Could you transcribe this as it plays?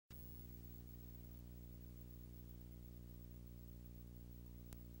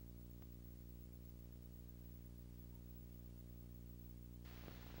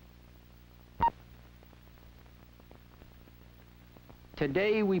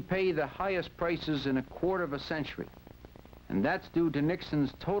Today, we pay the highest prices in a quarter of a century, and that's due to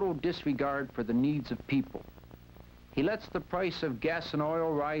Nixon's total disregard for the needs of people. He lets the price of gas and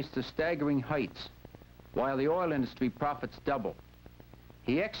oil rise to staggering heights, while the oil industry profits double.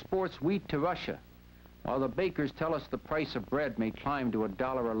 He exports wheat to Russia, while the bakers tell us the price of bread may climb to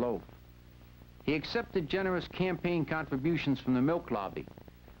 $1 a loaf. He accepted generous campaign contributions from the milk lobby,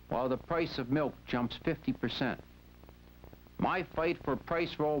 while the price of milk jumps 50%. My fight for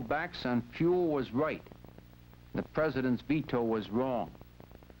price rollbacks on fuel was right. The president's veto was wrong.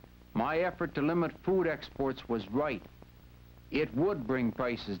 My effort to limit food exports was right. It would bring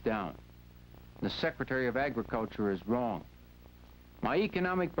prices down. The Secretary of Agriculture is wrong. My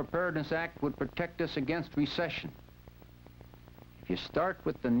Economic Preparedness Act would protect us against recession. If you start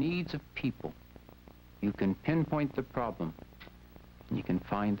with the needs of people, you can pinpoint the problem, and you can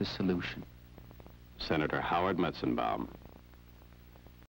find the solution. Senator Howard Metzenbaum.